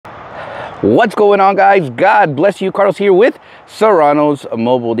What's going on, guys? God bless you. Carlos here with Serranos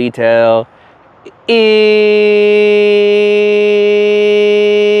Mobile Detail in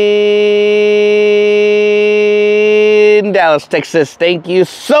Dallas, Texas. Thank you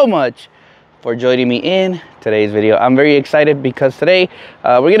so much for joining me in today's video. I'm very excited because today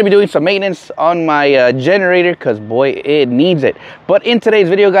we're going to be doing some maintenance on my generator because boy, it needs it. But in today's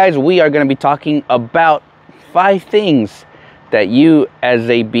video, guys, we are going to be talking about 5 things that you as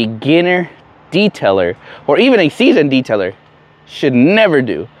a beginner detailer or even a seasoned detailer should never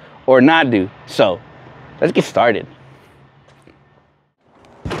do or not do. So let's get started.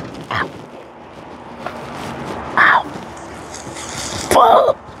 Ow. Ow.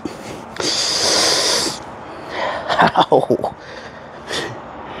 Fuck. Ow.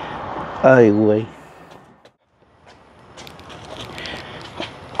 Ay, way.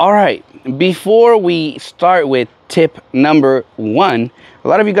 All right, before we start with tip number 1, a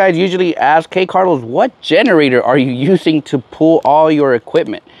lot of you guys usually ask, hey Carlos, what generator are you using to pull all your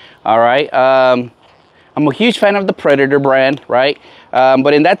equipment? All right, I'm a huge fan of the Predator brand, right?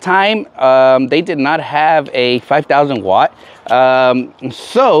 But in that time, they did not have a 5,000 watt.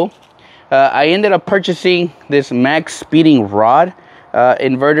 So I ended up purchasing this max speeding rod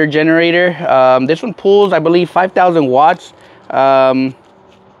inverter generator. This one pulls, I believe, 5,000 watts.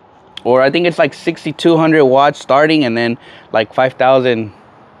 Or I think it's like 6,200 watts starting and then like 5,000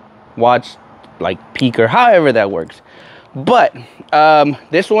 watts like peak, or however that works. But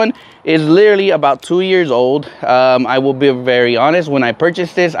this one is literally about 2 years old. I will be very honest, when I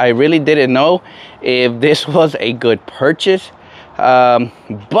purchased this, I really didn't know if this was a good purchase.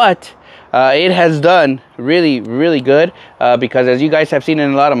 But it has done really good because as you guys have seen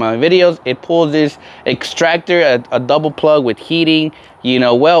in a lot of my videos, it pulls this extractor, a double plug with heating, you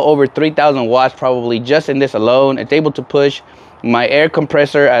know, well over 3,000 watts probably just in this alone. It's able to push my air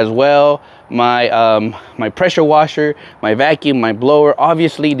compressor as well, my my pressure washer, my vacuum, my blower.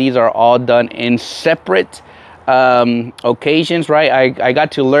 Obviously these are all done in separate occasions, right? I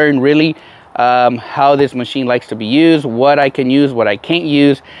got to learn really how this machine likes to be used, what I can use, what I can't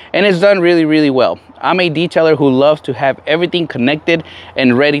use, and it's done really well. I'm a detailer who loves to have everything connected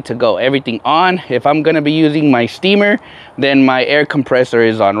and ready to go, everything on. If I'm gonna be using my steamer, then my air compressor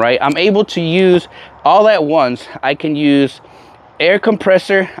is on, right? I'm able to use all at once. I can use air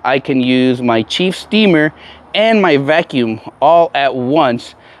compressor, I can use my chief steamer and my vacuum all at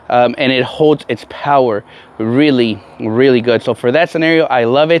once. And it holds its power really good. So for that scenario, I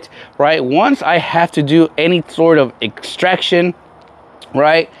love it, right? Once I have to do any sort of extraction,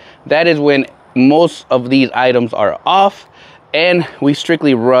 right, that is when most of these items are off and we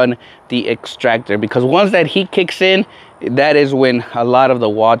strictly run the extractor, because once that heat kicks in, that is when a lot of the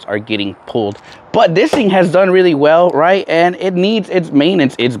watts are getting pulled. But this thing has done really well, right? And it needs its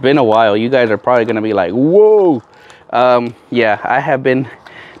maintenance. It's been a while. You guys are probably gonna be like, whoa. Yeah, I have been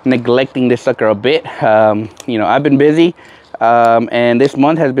neglecting this sucker a bit. You know, I've been busy and this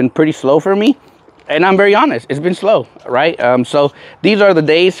month has been pretty slow for me, and I'm very honest, it's been slow, right? So these are the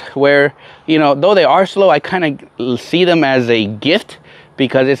days where, you know, though they are slow, I kind of see them as a gift,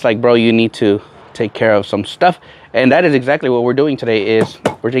 because it's like, bro, you need to take care of some stuff, and that is exactly what we're doing today. Is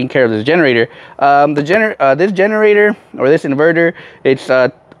we're taking care of this generator. This generator, or this inverter, it's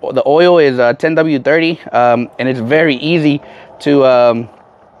the oil is 10W30, and it's very easy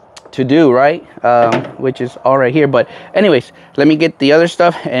to do, right? Which is all right here. But anyways, let me get the other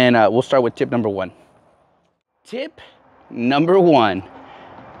stuff and we'll start with tip number 1. Tip number 1,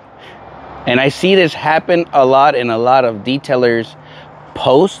 and I see this happen a lot in a lot of detailers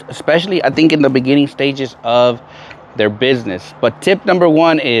posts, especially I think in the beginning stages of their business. But tip number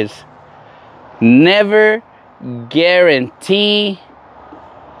 1 is never guarantee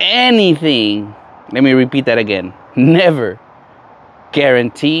anything. Let me repeat that again. Never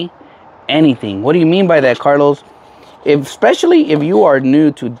guarantee anything. What do you mean by that, Carlos? Especially if you are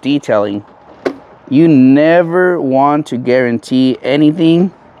new to detailing, you never want to guarantee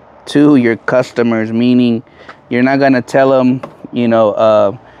anything to your customers, meaning you're not gonna tell them, you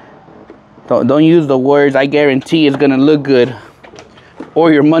know, don't use the words, I guarantee it's gonna look good,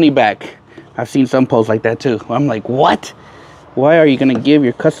 or your money back. I've seen some posts like that too. I'm like, what? Why are you gonna give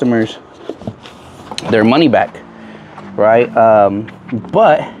your customers their money back, right?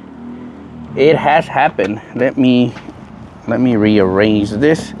 But it has happened. Let me rearrange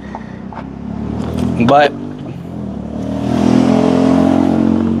this. But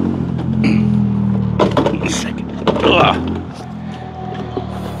a second.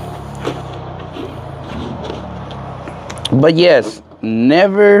 But yes,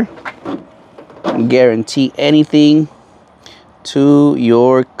 never guarantee anything to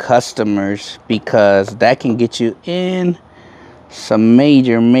your customers, because that can get you in some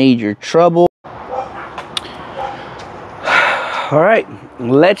major trouble. All right,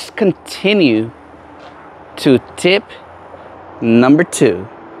 let's continue to tip number 2.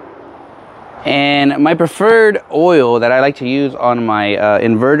 And my preferred oil that I like to use on my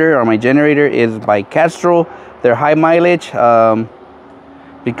inverter or my generator is by Castrol. They're high mileage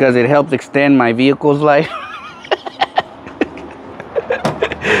because it helps extend my vehicle's life.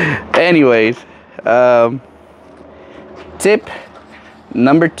 Anyways, tip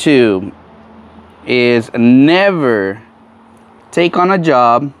number 2 is never take on a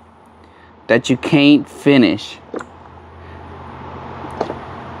job that you can't finish.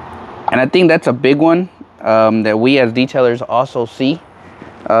 And I think that's a big one that we as detailers also see,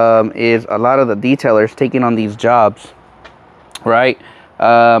 is a lot of the detailers taking on these jobs, right?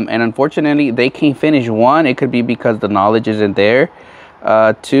 And unfortunately, they can't finish. 1, it could be because the knowledge isn't there.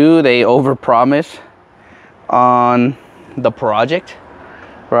 2, they overpromise on the project,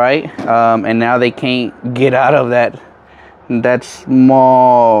 right? And now they can't get out of that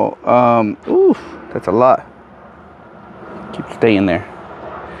small, ooh, that's a lot. Keep staying there.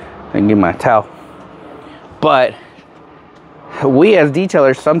 And get my towel. But we as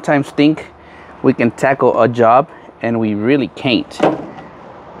detailers sometimes think we can tackle a job, and we really can't,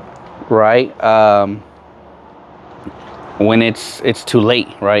 right? When it's too late,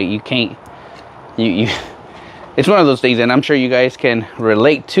 right? You can't. You. It's one of those things, and I'm sure you guys can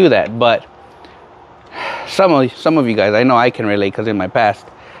relate to that. But some of you guys, I know I can relate, because in my past,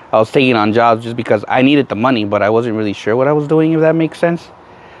 I was taking on jobs just because I needed the money, but I wasn't really sure what I was doing, if that makes sense.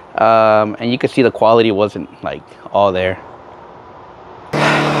 And you can see the quality wasn't like all there.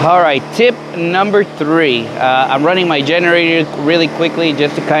 All right, tip number 3. I'm running my generator really quickly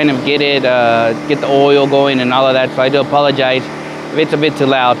just to kind of get the oil going and all of that. So I do apologize if it's a bit too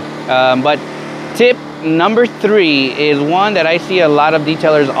loud. But tip number 3 is one that I see a lot of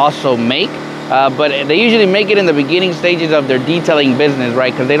detailers also make. But they usually make it in the beginning stages of their detailing business,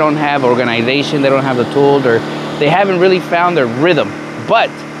 right? Because they don't have organization, they don't have the tools, or they haven't really found their rhythm. But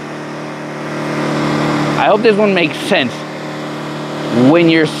I hope this one makes sense. When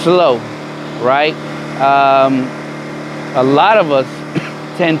you're slow, right? A lot of us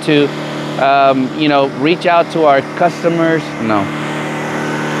tend to, reach out to our customers. No.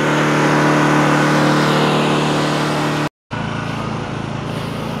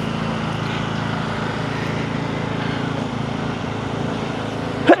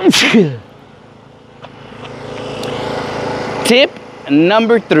 Tip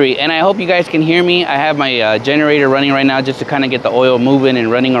number 3, and I hope you guys can hear me. I have my generator running right now just to kind of get the oil moving and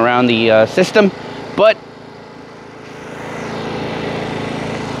running around the system. But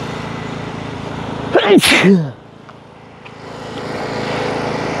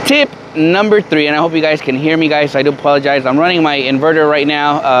tip number 3, and I hope you guys can hear me, guys. I do apologize. I'm running my inverter right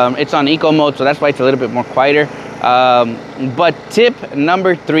now. It's on eco mode, so that's why it's a little bit more quieter. But tip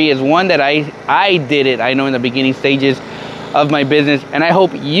number 3 is one that I did it, I know, in the beginning stages of my business, and I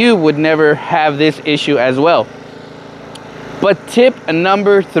hope you would never have this issue as well. But tip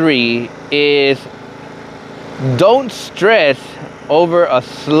number 3 is don't stress over a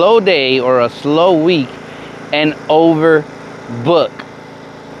slow day or a slow week and overbook.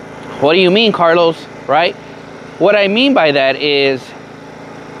 What do you mean, Carlos? Right? What I mean by that is,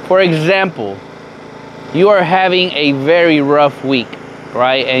 for example, you are having a very rough week,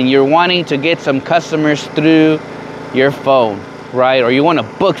 right? And you're wanting to get some customers through your phone, right? Or you want to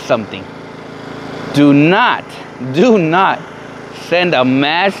book something. Do not send a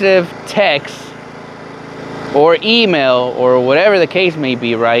massive text or email or whatever the case may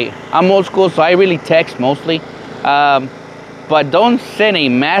be, right? I'm old school, so I really text mostly. But don't send a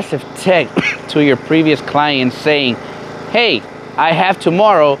massive text to your previous clients saying, hey, I have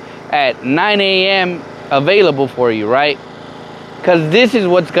tomorrow at 9 a.m. available for you, right? Because this is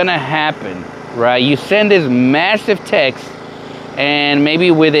what's gonna happen, right? You send this massive text, and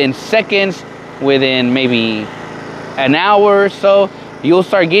maybe within seconds, within maybe an hour or so, you'll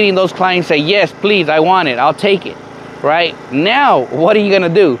start getting those clients say, yes, please, I want it, I'll take it, right? Now, what are you gonna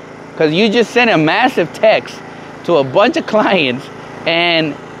do? Because you just sent a massive text to a bunch of clients,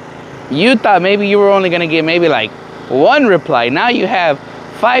 and you thought maybe you were only gonna get maybe like 1 reply. Now you have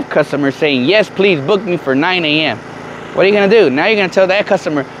 5 customers saying, yes, please book me for 9 a.m. What are you gonna do? Now you're gonna tell that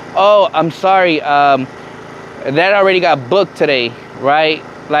customer, oh, I'm sorry, that already got booked today, right?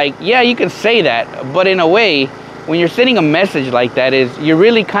 Like, yeah, you can say that, but in a way, when you're sending a message like that, is you're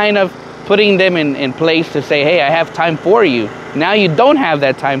really kind of putting them in place to say, hey, I have time for you. Now you don't have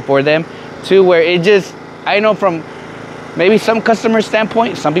that time for them, to where it just, I know from maybe some customer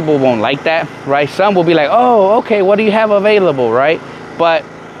standpoint, some people won't like that, right? Some will be like, oh, okay, what do you have available, right? But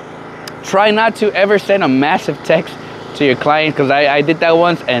try not to ever send a massive text to your client, because I did that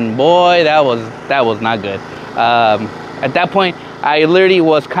once, and boy, that was not good. At that point, I literally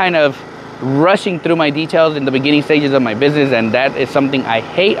was kind of rushing through my details in the beginning stages of my business, and that is something I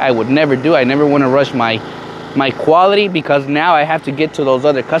hate. I would never do. I never want to rush my quality, because now I have to get to those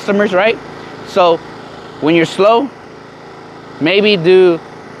other customers, right? So when you're slow, maybe do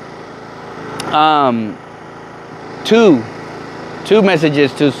two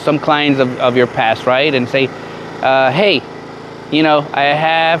messages to some clients of your past, right? And say, hey, you know, I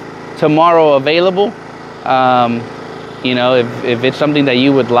have tomorrow available. You know, if it's something that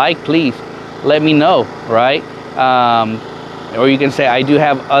you would like, please let me know, right? Or you can say, I do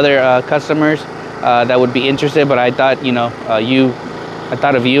have other customers that would be interested, but I thought, you know, I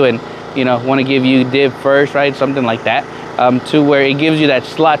thought of you, and, you know, want to give you dib first, right? Something like that, to where it gives you that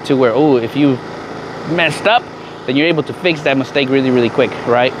slot to where, oh, if you messed up, then you're able to fix that mistake really, really quick,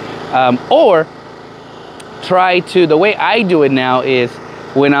 right? Or try to, the way I do it now is,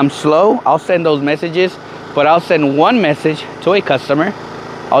 when I'm slow, I'll send those messages, but I'll send one message to a customer.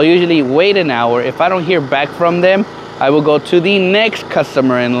 I'll usually wait an hour. If I don't hear back from them, I will go to the next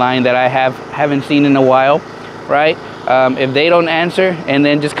customer in line that I haven't seen in a while, right? If they don't answer, and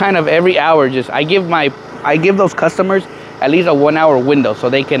then just kind of every hour, just I give those customers at least a 1 hour window so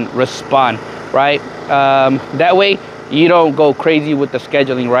they can respond, right? That way you don't go crazy with the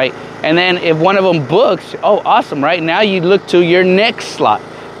scheduling, right? And then if one of them books, oh, awesome, right? Now you look to your next slot,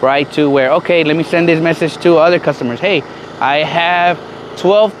 right? To where, okay, let me send this message to other customers. Hey, I have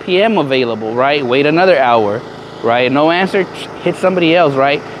 12 p.m. available, right? Wait another hour, right? No answer, hit somebody else,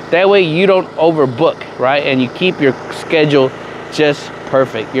 right? That way you don't overbook, right? And you keep your schedule just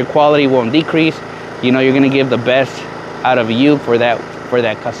perfect. Your quality won't decrease. You know, you're gonna give the best out of you for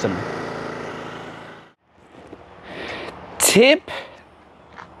that customer. Tip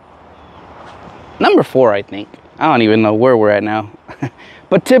number 4, I think. I don't even know where we're at now.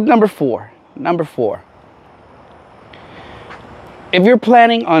 But tip number four. If you're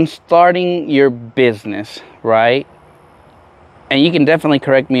planning on starting your business, right? And you can definitely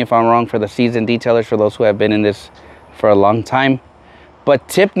correct me if I'm wrong for the seasoned detailers, for those who have been in this for a long time. But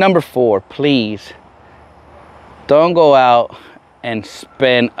tip number 4, please don't go out and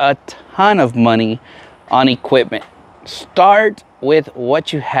spend a ton of money on equipment. Start with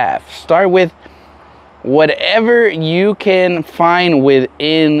what you have. Start with whatever you can find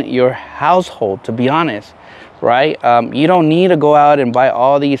within your household, to be honest, right? You don't need to go out and buy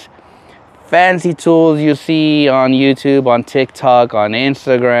all these fancy tools you see on YouTube, on TikTok, on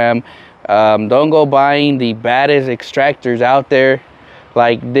Instagram. Don't go buying the baddest extractors out there,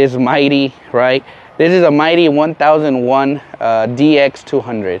 like this Mighty, right? This is a Mighty 1001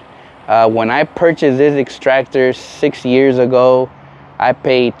 DX200. When I purchased this extractor 6 years ago, I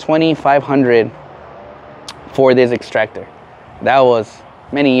paid $2,500 for this extractor. That was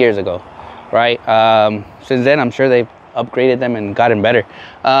many years ago, right? Since then, I'm sure they've upgraded them and gotten better.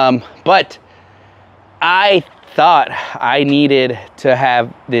 But I thought I needed to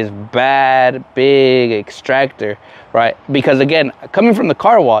have this bad, big extractor, right? Because again, coming from the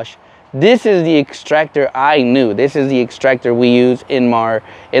car wash, this is the extractor I knew. This is the extractor we use in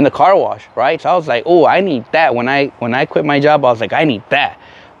the car wash, right? So I was like, oh, I need that. When I quit my job, I was like, I need that,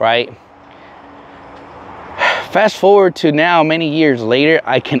 right? Fast forward to now, many years later,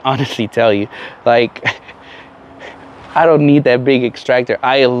 I can honestly tell you, like, I don't need that big extractor.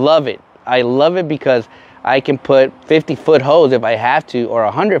 I love it. I love it because I can put 50-foot hose if I have to, or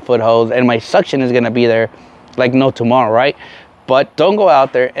 100-foot hose, and my suction is gonna be there like no tomorrow, right? But don't go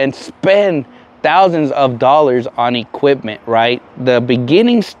out there and spend thousands of dollars on equipment, right? The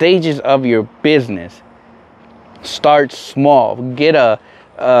beginning stages of your business, start small. Get a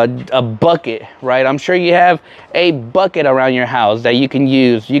bucket, right? I'm sure you have a bucket around your house that you can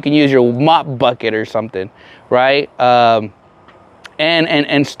use. You can use your mop bucket or something, right?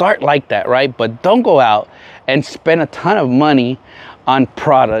 And start like that, right? But don't go out and spend a ton of money on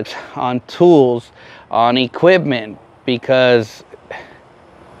products, on tools, on equipment, because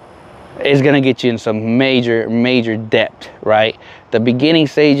it's gonna get you in some major debt, right? The beginning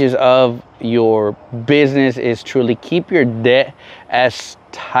stages of your business is truly keep your debt as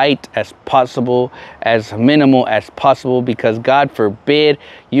tight as possible, as minimal as possible, because God forbid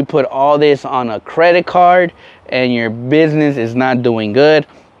you put all this on a credit card and your business is not doing good.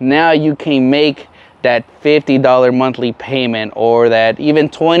 Now you can make that $50 monthly payment, or that even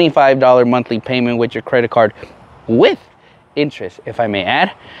 $25 monthly payment with your credit card with interest, if I may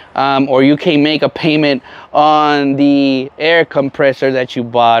add. Or you can make a payment on the air compressor that you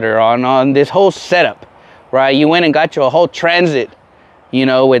bought, or on this whole setup, right? You went and got you a whole Transit, you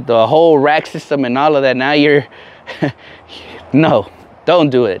know, with the whole rack system and all of that. Now you're no, don't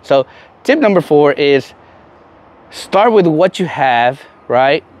do it. So tip number 4 is start with what you have,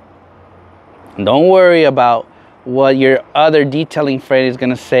 right? Don't worry about what your other detailing friend is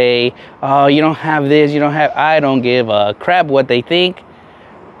gonna say. Oh, you don't have this, you don't have. I don't give a crap what they think.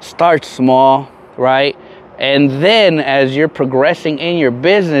 Start small, right? And then as you're progressing in your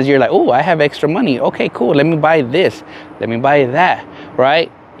business, you're like, oh, I have extra money. Okay, cool. Let me buy this. Let me buy that,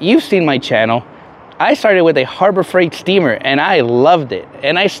 right? You've seen my channel. I started with a Harbor Freight steamer and I loved it.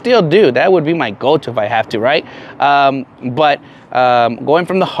 And I still do. That would be my go-to if I have to, right? Going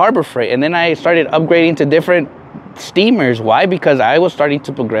from the Harbor Freight, and then I started upgrading to different steamers. Why? Because I was starting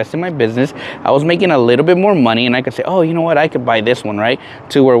to progress in my business. I was making a little bit more money, and I could say, oh, you know what, I could buy this one, right?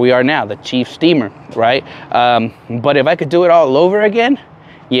 To where we are now, the Chief steamer, right? But if I could do it all over again,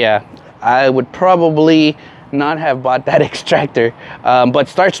 yeah, I would probably not have bought that extractor. But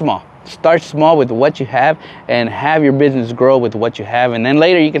start small. Start small with what you have and have your business grow with what you have. And then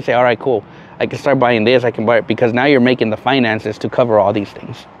later you can say, all right, cool, I can start buying this, I can buy it, because now you're making the finances to cover all these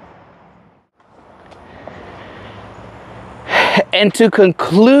things. And to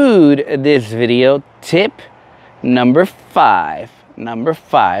conclude this video, tip number 5,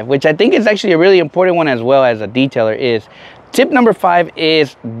 which I think is actually a really important one as well as a detailer, is tip number 5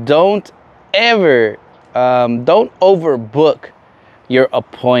 is don't overbook your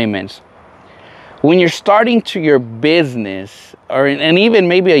appointments. When you're starting to your business, and even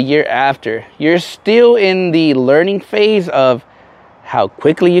maybe a year after, you're still in the learning phase of how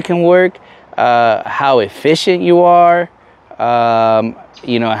quickly you can work, how efficient you are,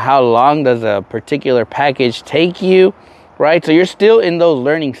 you know, how long does a particular package take you, right? So you're still in those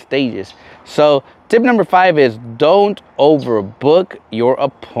learning stages. So tip number 5 is don't overbook your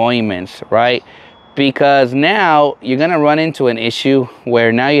appointments, right? Because now you're gonna run into an issue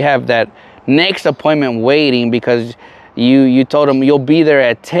where now you have that next appointment waiting because you told them you'll be there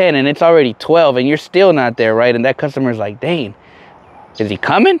at 10 and it's already 12 and you're still not there, right? And that customer's like, dang, is he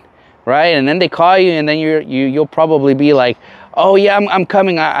coming? Right? And then they call you, and then you'll probably be like, oh yeah, I'm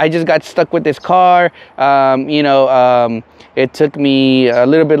coming. I just got stuck with this car. It took me a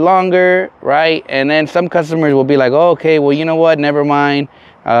little bit longer, right? And then some customers will be like, oh, okay, well, you know what? Never mind.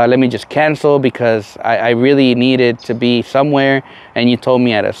 Let me just cancel because I really needed to be somewhere and you told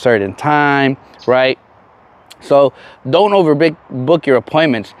me at a certain time, right? So don't overbook your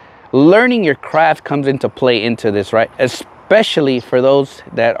appointments. Learning your craft comes into play into this, right? Especially for those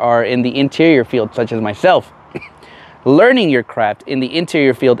that are in the interior field, such as myself. Learning your craft in the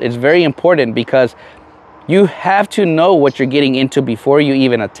interior field is very important because you have to know what you're getting into before you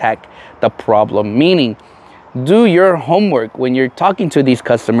even attack the problem. Meaning, do your homework when you're talking to these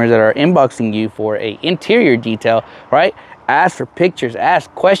customers that are inboxing you for a interior detail, right? Ask for pictures,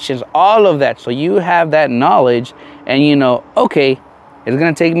 ask questions, all of that. So you have that knowledge and you know, okay, it's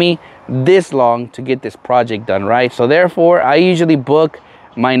gonna take me this long to get this project done, right? So therefore, I usually book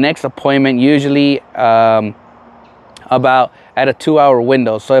my next appointment usually about at a 2-hour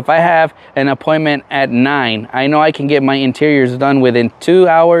window. So if I have an appointment at 9, I know I can get my interiors done within 2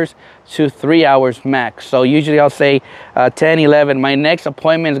 hours to 3 hours max. So usually I'll say 10, 11. My next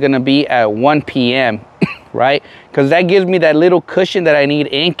appointment is gonna be at 1 p.m. right? Because that gives me that little cushion that I need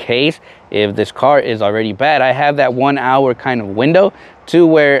in case if this car is already bad. I have that 1 hour kind of window to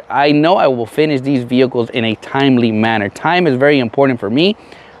where I know I will finish these vehicles in a timely manner. Time is very important for me,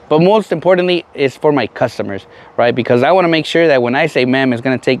 but most importantly, it's for my customers, right? Because I want to make sure that when I say, ma'am, it's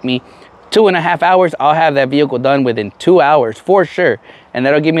going to take me 2.5 hours, I'll have that vehicle done within 2 hours for sure. And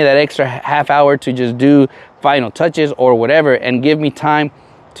that'll give me that extra half hour to just do final touches or whatever and give me time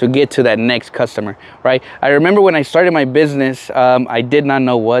to get to that next customer, right? I remember when I started my business, I did not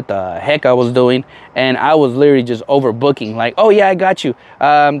know what the heck I was doing. And I was literally just overbooking, like, oh yeah, I got you.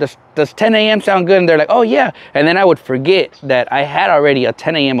 Does 10 a.m. sound good? And they're like, oh yeah. And then I would forget that I had already a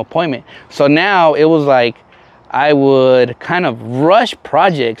 10 a.m. appointment. So now it was like, I would kind of rush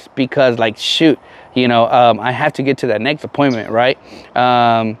projects because like, shoot, you know, I have to get to that next appointment, right?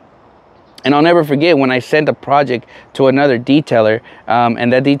 And I'll never forget when I sent a project to another detailer,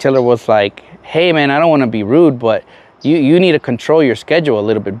 and that detailer was like, hey man, I don't want to be rude, but you need to control your schedule a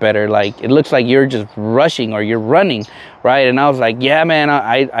little bit better. Like, it looks like you're just rushing or you're running, right? And I was like, yeah man,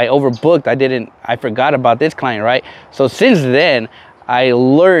 I overbooked. I forgot about this client, right? So since then, I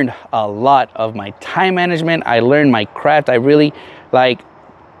learned a lot of my time management. I learned my craft. I really, like,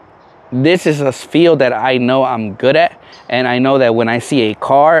 this is a field that I know I'm good at, and I know that when I see a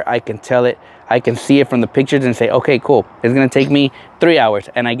car, I can tell it, I can see it from the pictures and say, okay, cool, it's gonna take me 3 hours,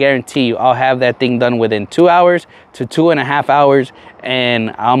 and I guarantee you I'll have that thing done within 2 hours to 2.5 hours,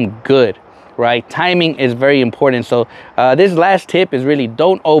 and I'm good, right? Timing is very important. So this last tip is really,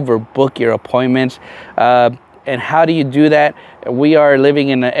 don't overbook your appointments. And how do you do that? We are living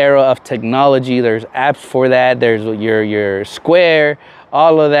in an era of technology. There's apps for that. There's your Square,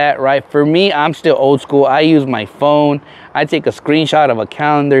 all of that, right? For me, I'm still old school. I use my phone. I take a screenshot of a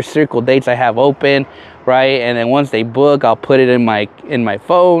calendar, circle dates I have open, right? And then once they book, I'll put it in my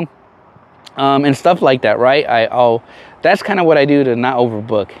phone, and stuff like that, right? That's kind of what I do to not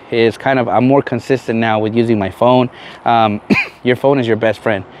overbook. Is kind of, I'm more consistent now with using my phone. Your phone is your best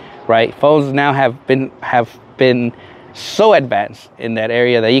friend, right? Phones now have been so advanced in that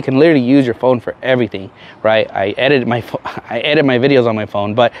area that you can literally use your phone for everything, right? I edit my videos on my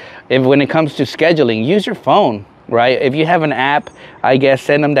phone, but when it comes to scheduling, use your phone, right? If you have an app, I guess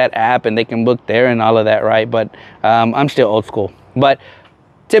send them that app and they can book there and all of that, right? But I'm still old school. But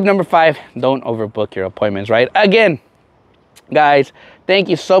tip number 5, don't overbook your appointments, right? Again, guys, thank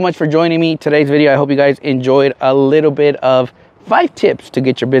you so much for joining me today's video. I hope you guys enjoyed a little bit of 5 tips to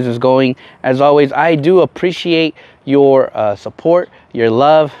get your business going. As always, I do appreciate your support, your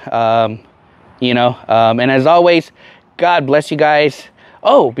love, and as always, God bless you guys.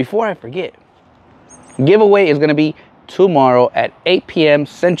 Oh, before I forget, giveaway is going to be tomorrow at 8 p.m.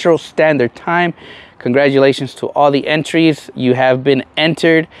 Central Standard Time. Congratulations to all the entries. You have been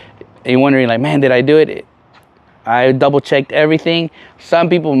entered. And you're wondering, like, man, did I do it? I double checked everything. Some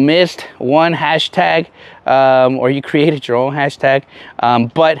people missed one hashtag, or you created your own hashtag,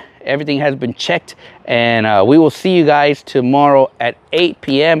 but everything has been checked, and we will see you guys tomorrow at 8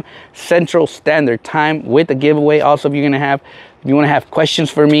 p.m. Central Standard Time with the giveaway. Also, if you want to have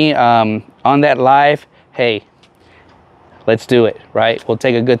questions for me on that live, hey, let's do it, right? We'll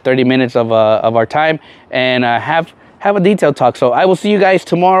take a good 30 minutes of our time and have a detailed talk. So I will see you guys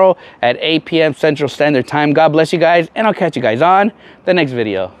tomorrow at 8 p.m. Central Standard Time. God bless you guys, and I'll catch you guys on the next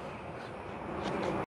video.